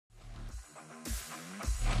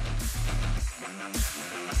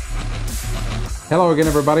Hello again,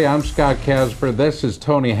 everybody. I'm Scott Casber. This is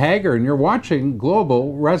Tony Hager, and you're watching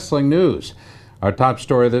Global Wrestling News. Our top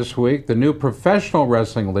story this week, the new professional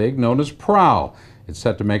wrestling league known as Prowl. It's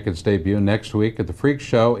set to make its debut next week at the Freak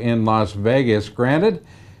Show in Las Vegas. Granted,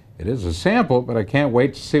 it is a sample, but I can't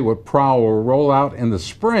wait to see what Prowl will roll out in the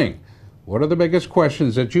spring. What are the biggest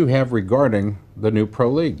questions that you have regarding the new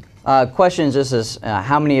Pro League? Questions just as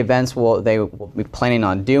how many events will they be planning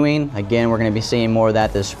on doing? Again, we're going to be seeing more of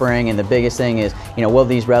that this spring, and the biggest thing is, will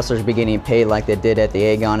these wrestlers be getting paid like they did at the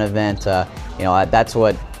Aegon event? That's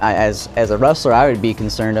what, as a wrestler, I would be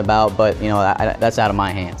concerned about, but that's out of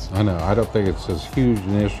my hands. I know. I don't think it's as huge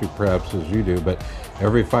an issue perhaps as you do, but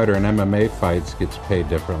every fighter in MMA fights gets paid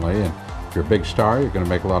differently, and if you're a big star, you're going to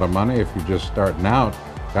make a lot of money. If you're just starting out,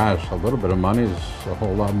 gosh, a little bit of money is a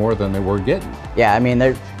whole lot more than they were getting. Yeah, I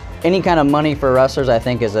mean, any kind of money for wrestlers, I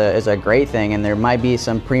think, is a great thing, and there might be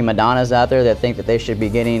some prima donnas out there that think that they should be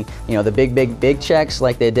getting, the big checks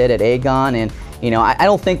like they did at Aegon, and I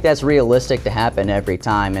don't think that's realistic to happen every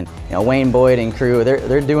time. And Wayne Boyd and crew,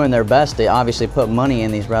 they're doing their best to obviously put money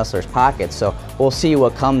in these wrestlers' pockets. So we'll see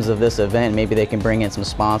what comes of this event. Maybe they can bring in some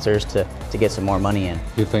sponsors to get some more money in.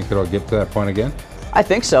 Do you think it'll get to that point again? I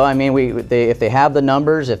think so. I mean, if they have the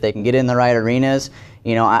numbers, if they can get in the right arenas,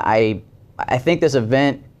 I think this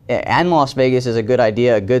event and Las Vegas is a good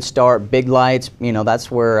idea, a good start, big lights,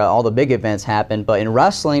 that's where all the big events happen. But in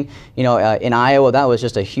wrestling, in Iowa, that was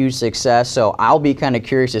just a huge success. So I'll be kind of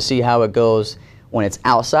curious to see how it goes when it's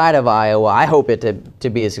outside of Iowa. I hope it to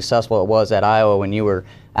be as successful as it was at Iowa when you were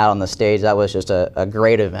out on the stage. That was just a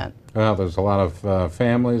great event. Well, there's a lot of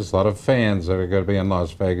families, a lot of fans that are going to be in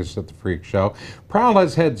Las Vegas at the Freak Show. Prowl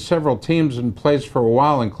has had several teams in place for a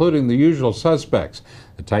while, including the usual suspects: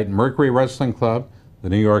 the Titan Mercury Wrestling Club, the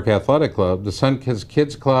New York Athletic Club, the Sunkist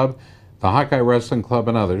Kids Club, the Hawkeye Wrestling Club,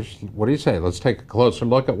 and others. What do you say? Let's take a closer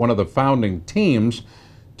look at one of the founding teams.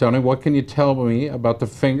 Tony, what can you tell me about the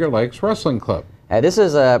Finger Lakes Wrestling Club? This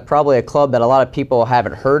is probably a club that a lot of people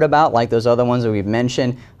haven't heard about, like those other ones that we've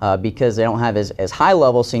mentioned, because they don't have as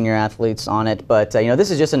high-level senior athletes on it. But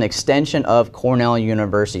this is just an extension of Cornell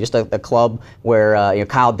University, just a club where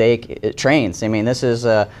Kyle Dake trains. I mean, this is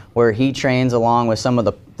where he trains along with some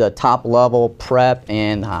of the top-level prep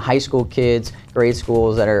and high school kids, grade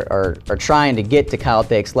schools that are trying to get to Kyle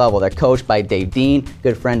Dake's level. They're coached by Dave Dean,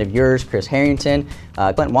 good friend of yours, Chris Harrington,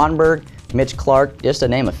 Clint Wattenberg, Mitch Clark, just to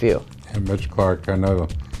name a few. And Mitch Clark, I know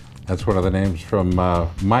that's one of the names from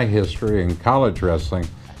my history in college wrestling.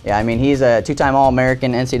 Yeah, I mean, he's a two-time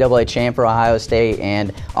All-American, NCAA champ for Ohio State,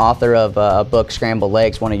 and author of a book, Scrambled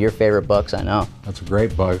Eggs, one of your favorite books, I know. That's a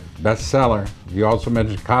great book, bestseller. You also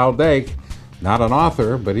mentioned Kyle Dake, not an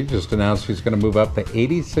author, but he just announced he's going to move up to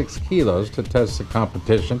 86 kilos to test the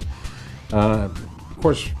competition. Of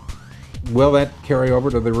course, will that carry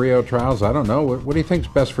over to the Rio trials? I don't know. What do you think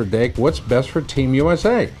is best for Dake? What's best for Team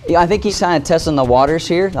USA? Yeah, I think he's kind of testing the waters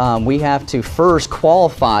here. We have to first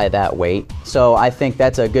qualify that weight. So I think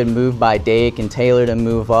that's a good move by Dake and Taylor to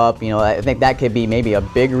move up. I think that could be maybe a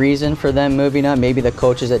big reason for them moving up. Maybe the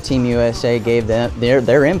coaches at Team USA gave them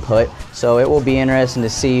their input. So it will be interesting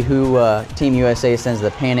to see who Team USA sends to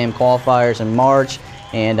the Pan Am qualifiers in March,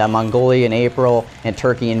 and Mongolia in April, and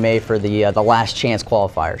Turkey in May for the last chance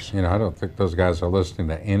qualifiers. I don't think those guys are listening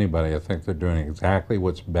to anybody. I think they're doing exactly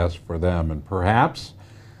what's best for them, and perhaps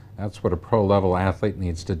that's what a pro-level athlete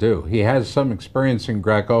needs to do. He has some experience in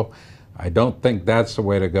Greco. I don't think that's the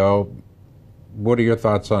way to go. What are your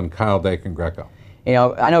thoughts on Kyle Dake and Greco?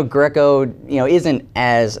 I know Greco, isn't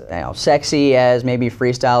as sexy as maybe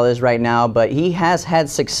freestyle is right now, but he has had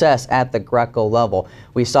success at the Greco level.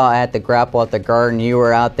 We saw at the Grapple at the Garden, you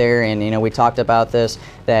were out there, and we talked about this,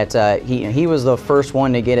 that he was the first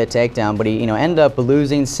one to get a takedown, but he ended up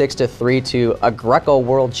losing 6-3 to a Greco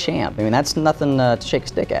world champ. I mean, that's nothing to shake a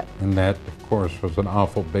stick at. And that, of course, was an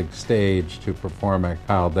awful big stage to perform at.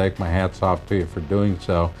 Kyle Dake, my hat's off to you for doing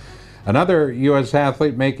so. Another U.S.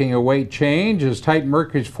 athlete making a weight change is Titan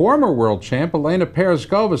Mercury's former world champ, Elena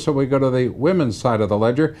Perizkova. So we go to the women's side of the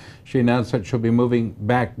ledger. She announced that she'll be moving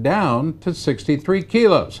back down to 63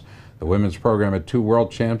 kilos. The women's program had 2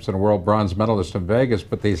 world champs and a world bronze medalist in Vegas,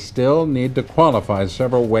 but they still need to qualify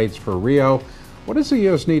several weights for Rio. What does the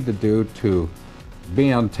U.S. need to do to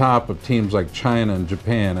be on top of teams like China and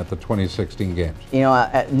Japan at the 2016 games?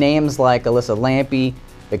 Names like Alyssa Lampe,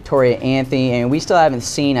 Victoria Anthony, and we still haven't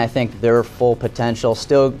seen, I think, their full potential.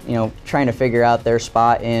 Still, trying to figure out their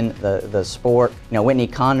spot in the sport. Whitney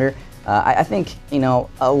Condor. I think,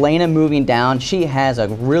 Elena moving down, she has a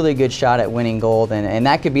really good shot at winning gold, and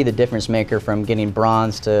that could be the difference maker from getting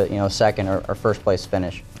bronze to, second or first place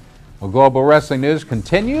finish. Well, Global Wrestling News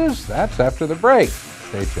continues. That's after the break.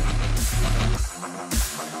 Stay tuned.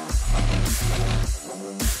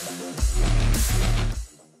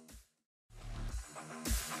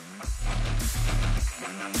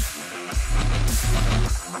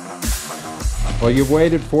 Well, you've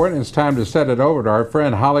waited for it, and it's time to send it over to our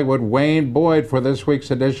friend Hollywood Wayne Boyd for this week's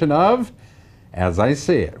edition of As I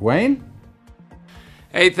See It. Wayne?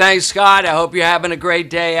 Hey, thanks, Scott. I hope you're having a great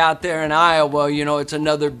day out there in Iowa. You know, it's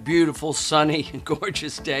another beautiful, sunny, and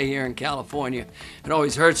gorgeous day here in California. It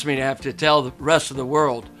always hurts me to have to tell the rest of the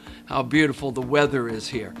world how beautiful the weather is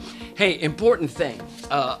here. Hey, important thing.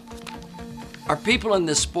 Our people in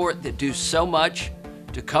this sport that do so much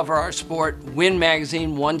to cover our sport, Win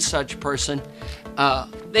Magazine, one such person.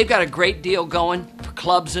 They've got a great deal going for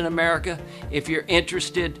clubs in America. If you're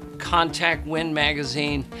interested, contact Win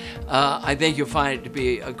Magazine. I think you'll find it to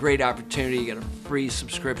be a great opportunity. You get a free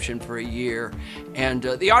subscription for a year. And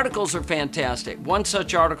the articles are fantastic. One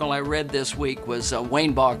such article I read this week was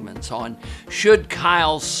Wayne Bogman's on Should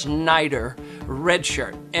Kyle Snyder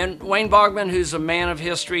redshirt? And Wayne Bogman, who's a man of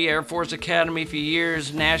history, Air Force Academy for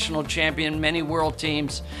years, national champion, many world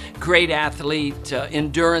teams, great athlete,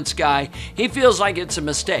 endurance guy, he feels like it's a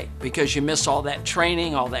mistake because you miss all that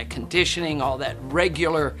training, all that conditioning, all that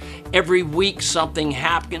regular, every week something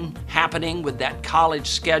happening with that college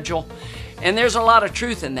schedule. And there's a lot of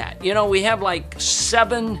truth in that. You know, we have like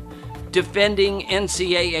 7 defending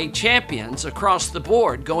NCAA champions across the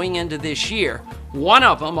board going into this year. One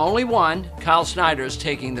of them, only one, Kyle Snyder, is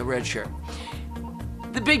taking the red shirt.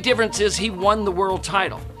 The big difference is he won the world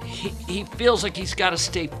title. He feels like he's got to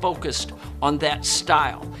stay focused on that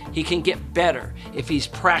style. He can get better if he's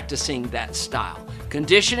practicing that style.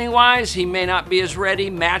 Conditioning-wise, he may not be as ready.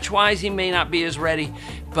 Match-wise, he may not be as ready.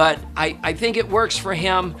 But I think it works for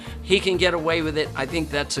him. He can get away with it. I think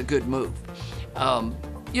that's a good move.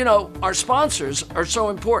 You know, our sponsors are so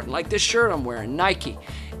important, like this shirt I'm wearing, Nike.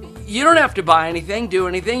 You don't have to buy anything, do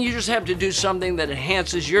anything. You just have to do something that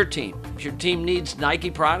enhances your team. If your team needs Nike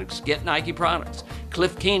products, get Nike products.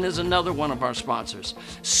 Cliff Keen is another one of our sponsors.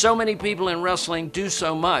 So many people in wrestling do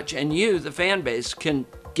so much, and you, the fan base, can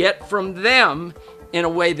get from them in a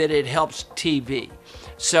way that it helps TV.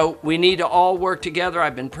 So we need to all work together.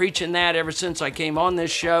 I've been preaching that ever since I came on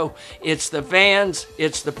this show. It's the fans,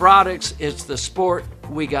 it's the products, it's the sport.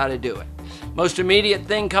 We got to do it. Most immediate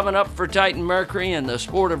thing coming up for Titan Mercury in the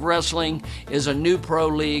sport of wrestling is a new pro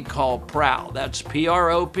league called PRO. That's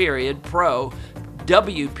P-R-O period, pro,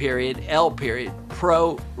 W period, L period,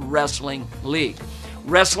 Pro Wrestling League.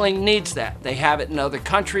 Wrestling needs that. They have it in other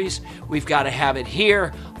countries. We've got to have it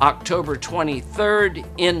here. October 23rd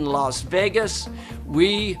in Las Vegas.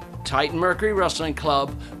 We, Titan Mercury Wrestling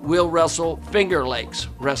Club, will wrestle Finger Lakes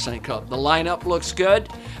Wrestling Club. The lineup looks good.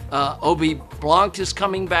 Obi Blanc is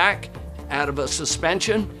coming back out of a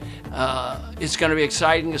suspension. It's going to be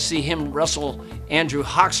exciting to see him wrestle Andrew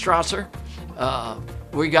Hochstrasser.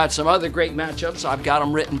 We got some other great matchups. I've got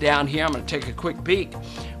them written down here. I'm going to take a quick peek.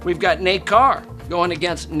 We've got Nate Carr going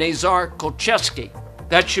against Nazar Kolchevsky.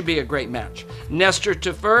 That should be a great match. Nestor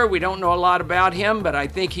Tafur, we don't know a lot about him, but I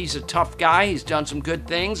think he's a tough guy. He's done some good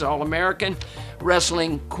things, All-American.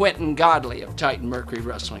 Wrestling Quentin Godley of Titan Mercury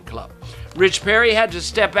Wrestling Club. Rich Perry had to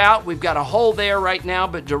step out. We've got a hole there right now,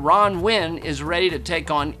 but Deron Wynn is ready to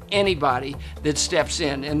take on anybody that steps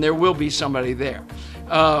in, and there will be somebody there.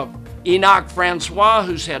 Enoch Francois,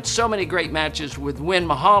 who's had so many great matches with Win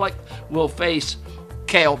Mahalik, will face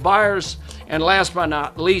Cale Byers. And last but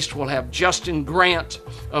not least, we'll have Justin Grant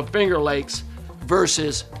of Finger Lakes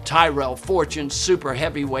versus Tyrell Fortune, super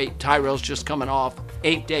heavyweight. Tyrell's just coming off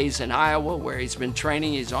 8 days in Iowa where he's been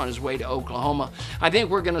training. He's on his way to Oklahoma. I think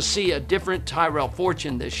we're going to see a different Tyrell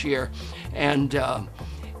Fortune this year. And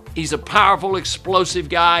he's a powerful, explosive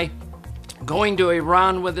guy. Going to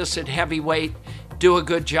Iran with us at heavyweight, do a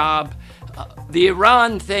good job. The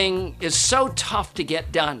Iran thing is so tough to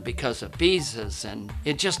get done because of visas, and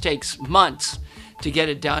it just takes months to get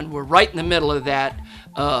it done. We're right in the middle of that.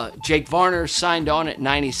 Jake Varner signed on at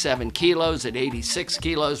 97 kilos. At 86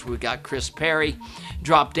 kilos, we got Chris Perry.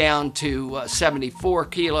 Dropped down to 74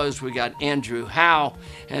 kilos, we got Andrew Howe.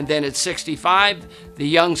 And then at 65, the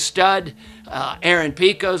young stud, Aaron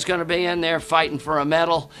Pico's going to be in there fighting for a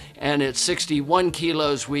medal. And at 61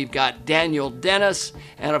 kilos, we've got Daniel Dennis.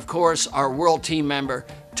 And of course, our world team member,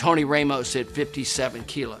 Tony Ramos at 57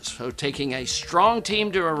 kilos. So taking a strong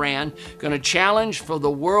team to Iran, going to challenge for the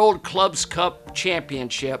World Clubs Cup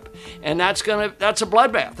Championship, and that's a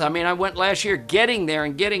bloodbath. I mean, I went last year. Getting there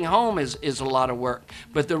and getting home is a lot of work,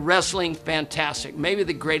 but the wrestling, fantastic. Maybe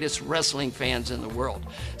the greatest wrestling fans in the world.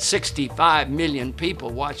 65 million people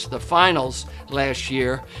watched the finals last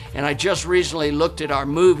year, and I just recently looked at our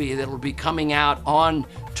movie that will be coming out on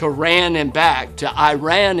to Iran and back.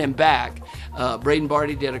 Braden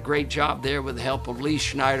Barty did a great job there with the help of Lee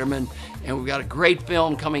Schneiderman, and we've got a great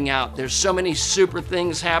film coming out. There's so many super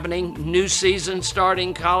things happening. New season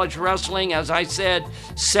starting, college wrestling. As I said,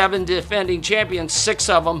 7 defending champions, 6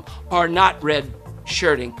 of them are not red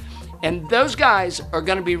shirting. And those guys are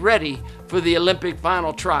going to be ready for the Olympic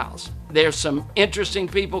final trials. There's some interesting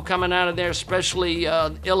people coming out of there, especially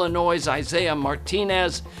Illinois' Isaiah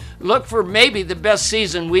Martinez. Look for maybe the best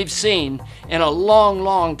season we've seen in a long,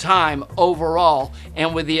 long time overall.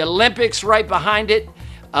 And with the Olympics right behind it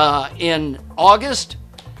in August,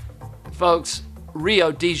 folks,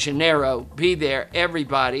 Rio de Janeiro, be there,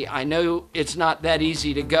 everybody. I know it's not that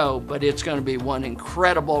easy to go, but it's going to be one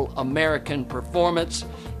incredible American performance.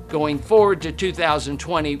 Going forward to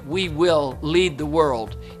 2020, we will lead the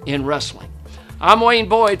world in wrestling. I'm Wayne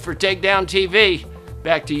Boyd for Takedown TV.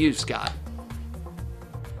 Back to you, Scott.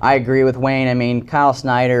 I agree with Wayne. I mean, Kyle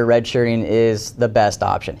Snyder redshirting is the best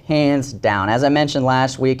option, hands down. As I mentioned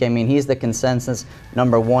last week, I mean, he's the consensus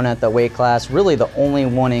 #1 at the weight class, really the only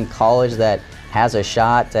one in college that has a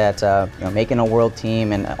shot at making a world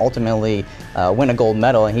team and ultimately win a gold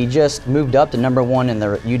medal. And he just moved up to #1 in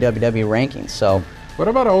the UWW rankings. So. What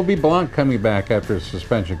about Obi Blanc coming back after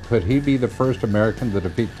suspension? Could he be the first American to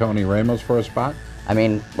defeat Tony Ramos for a spot? I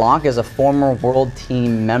mean, Blanc is a former world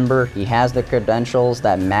team member. He has the credentials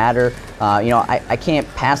that matter. I can't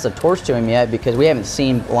pass the torch to him yet because we haven't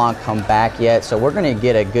seen Blanc come back yet. So we're going to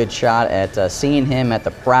get a good shot at seeing him at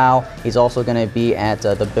the Prow. He's also going to be at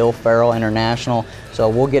the Bill Farrell International. So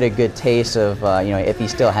we'll get a good taste of if he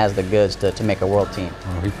still has the goods to make a world team.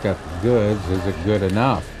 Well, he's got the goods. Is it good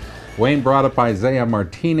enough? Wayne brought up Isaiah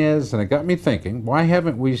Martinez, and it got me thinking, why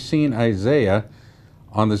haven't we seen Isaiah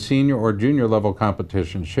on the senior or junior level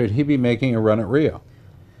competition? Should he be making a run at Rio?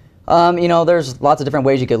 There's lots of different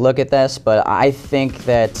ways you could look at this, but I think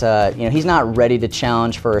that he's not ready to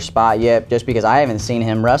challenge for a spot yet, just because I haven't seen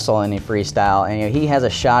him wrestle any freestyle. And he has a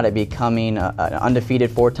shot at becoming an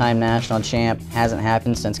undefeated 4-time national champ. Hasn't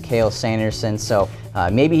happened since Cael Sanderson, so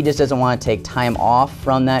maybe he just doesn't want to take time off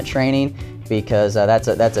from that training, because that's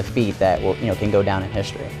a feat that will, can go down in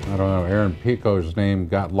history. I don't know. Aaron Pico's name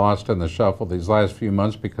got lost in the shuffle these last few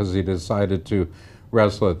months because he decided to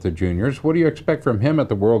wrestle at the juniors. What do you expect from him at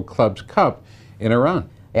the World Clubs Cup in Iran?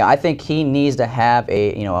 Yeah, I think he needs to have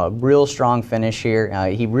a real strong finish here.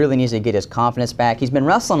 He really needs to get his confidence back. He's been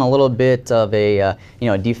wrestling a little bit of a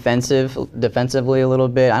defensively a little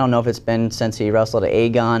bit. I don't know if it's been since he wrestled at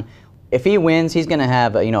Agon. If he wins, he's going to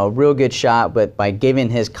have a real good shot, but by giving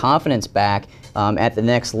his confidence back at the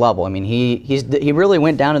next level. I mean, he really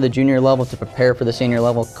went down to the junior level to prepare for the senior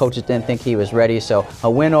level. Coaches didn't think he was ready, so a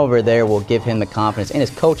win over there will give him the confidence, and his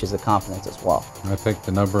coaches the confidence as well. I think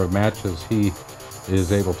the number of matches he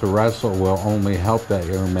is able to wrestle will only help that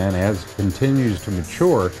young man as he continues to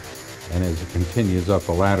mature and as he continues up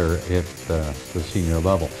the ladder at the senior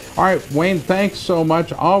level. All right, Wayne, thanks so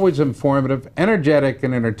much. Always informative, energetic,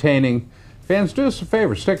 and entertaining. Fans, do us a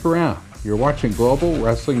favor, stick around. You're watching Global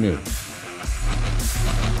Wrestling News.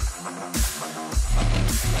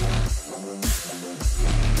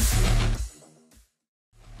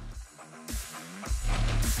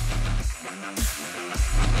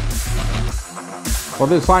 Well,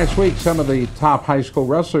 this last week, some of the top high school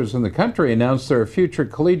wrestlers in the country announced their future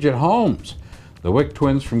collegiate homes. The Wick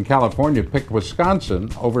twins from California picked Wisconsin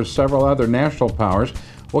over several other national powers.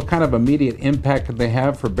 What kind of immediate impact could they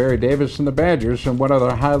have for Barry Davis and the Badgers, and what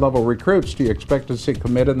other high-level recruits do you expect to see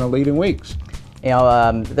commit in the leading weeks?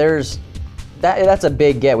 That's a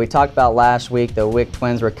big get. We talked about last week, the Wick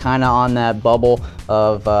twins were kind of on that bubble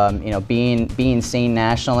of being seen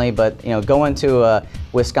nationally, but going to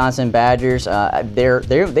Wisconsin Badgers,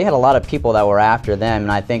 they had a lot of people that were after them,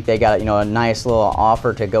 and I think they got a nice little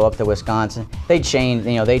offer to go up to Wisconsin. They changed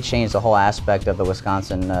the whole aspect of the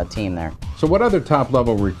Wisconsin team there. So what other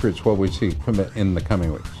top-level recruits will we see commit in the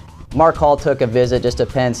coming weeks? Mark Hall took a visit just to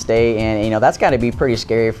Penn State, and that's got to be pretty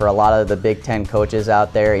scary for a lot of the Big Ten coaches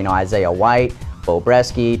out there. Isaiah White, Bo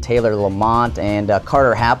Bresky, Taylor Lamont, and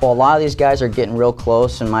Carter Happel. A lot of these guys are getting real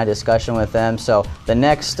close in my discussion with them. So the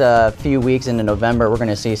next few weeks into November, we're going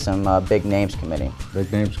to see some big names committing. Big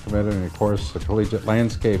names committed, and of course the collegiate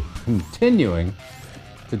landscape continuing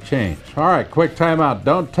to change. All right, quick timeout.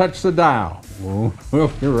 Don't touch the dial. We'll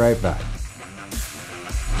be right back.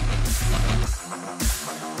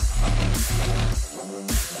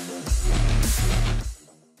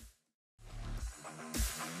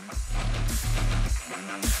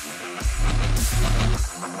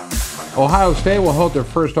 Ohio State will hold their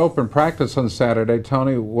first open practice on Saturday.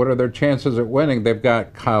 Tony, what are their chances at winning? They've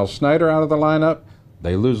got Kyle Snyder out of the lineup.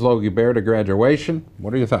 They lose Logie Bear to graduation.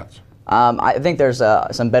 What are your thoughts? I think there's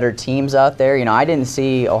some better teams out there. You know, I didn't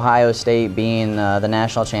see Ohio State being the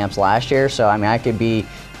national champs last year, so I mean, I could be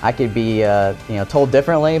told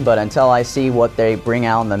differently. But until I see what they bring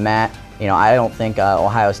out on the mat, you know, I don't think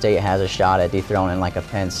Ohio State has a shot at dethroning like a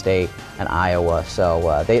Penn State and Iowa.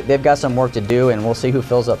 So they've got some work to do, and we'll see who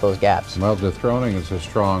fills up those gaps. Well, dethroning is a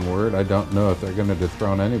strong word. I don't know if they're going to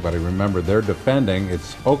dethrone anybody. Remember, they're defending.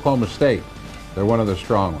 It's Oklahoma State. They're one of the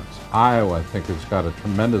strong ones. Iowa, I think, has got a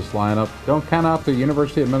tremendous lineup. Don't count out the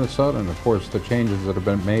University of Minnesota and, of course, the changes that have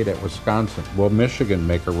been made at Wisconsin. Will Michigan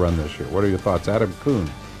make a run this year? What are your thoughts? Adam Kuhn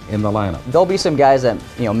in the lineup. There'll be some guys that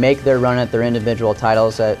make their run at their individual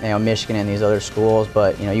titles at Michigan and these other schools,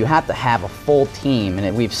 but you have to have a full team,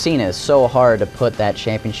 and we've seen it's so hard to put that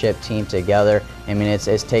championship team together. I mean,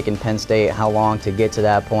 it's taken Penn State how long to get to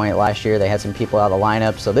that point. Last year they had some people out of the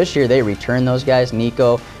lineup, so this year they returned those guys,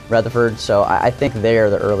 Nico, Rutherford, so I think they are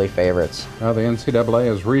the early favorites. Now, the NCAA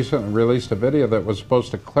has recently released a video that was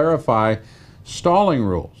supposed to clarify stalling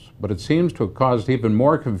rules, but it seems to have caused even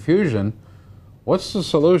more confusion. What's the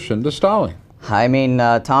solution to stalling? I mean,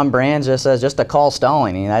 Tom Brand just says just to call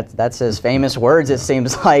stalling. That's his famous words, it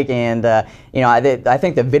seems like. And I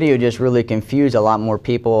think the video just really confused a lot more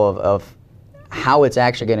people of how it's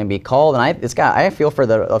actually going to be called. And I feel for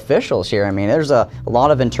the officials here. I mean, there's a lot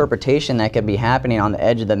of interpretation that could be happening on the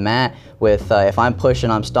edge of the mat with if I'm pushing,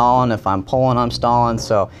 I'm stalling. If I'm pulling, I'm stalling.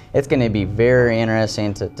 So it's going to be very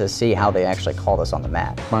interesting to see how they actually call this on the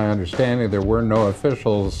mat. My understanding, there were no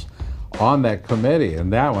officials on that committee,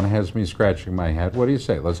 and that one has me scratching my head. What do you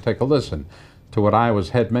say? Let's take a listen to what Iowa's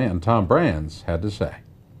head man, Tom Brands, had to say.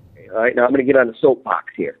 All right, now I'm going to get on the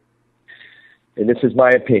soapbox here, and this is my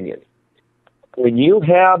opinion. When you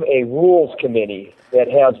have a rules committee that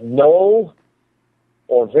has no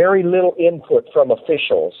or very little input from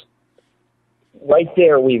officials, right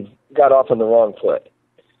there we've got off on the wrong foot.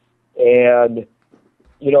 And,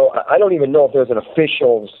 I don't even know if there's an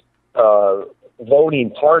officials voting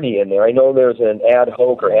party in there. I know there's an ad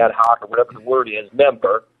hoc or whatever the word is,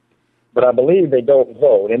 member, but I believe they don't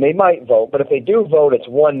vote, and they might vote, but if they do vote, it's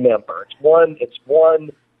one member. It's one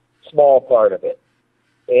small part of it.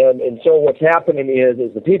 And so what's happening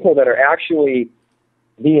is the people that are actually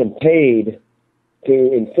being paid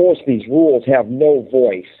to enforce these rules have no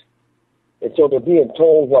voice. And so they're being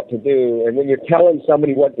told what to do. And when you're telling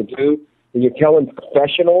somebody what to do, when you're telling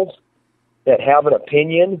professionals that have an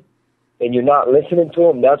opinion and you're not listening to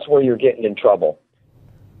them, that's where you're getting in trouble.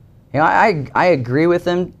 I agree with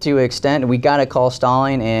him to an extent. We got to call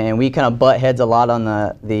stalling, and we kind of butt heads a lot on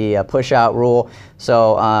the push-out rule.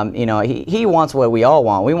 So, he wants what we all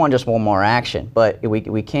want. We want just one more action, but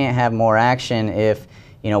we can't have more action if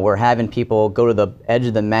we're having people go to the edge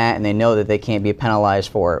of the mat and they know that they can't be penalized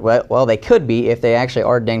for it. Well, they could be if they actually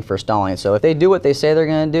are dinged for stalling. So if they do what they say they're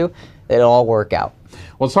going to do, it'll all work out.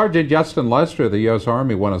 Well, Sergeant Justin Lester of the U.S.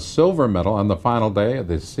 Army won a silver medal on the final day of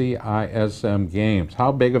the CISM Games.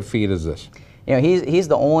 How big a feat is this? He's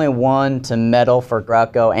the only one to medal for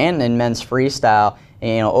Greco and in men's freestyle.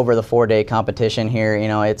 Over the 4-day competition here,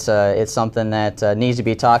 it's something that needs to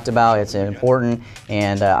be talked about. It's important,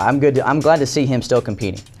 and I'm glad to see him still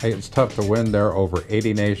competing. Hey, it's tough to win there. Over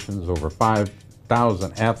 80 nations, over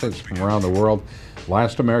 5,000 athletes from around the world.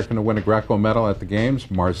 Last American to win a Greco medal at the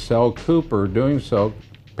Games, Marcel Cooper, doing so,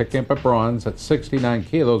 picking up a bronze at 69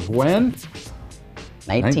 kilos. When?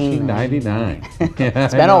 1999.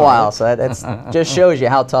 It's been a while, so that just shows you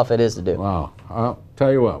how tough it is to do. Wow. I'll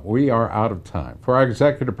tell you what, we are out of time. For our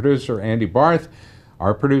executive producer, Andy Barth,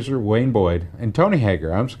 our producer, Wayne Boyd, and Tony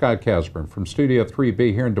Hager, I'm Scott Casber from Studio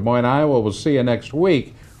 3B here in Des Moines, Iowa. We'll see you next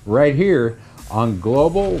week right here on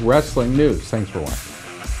Global Wrestling News. Thanks for watching.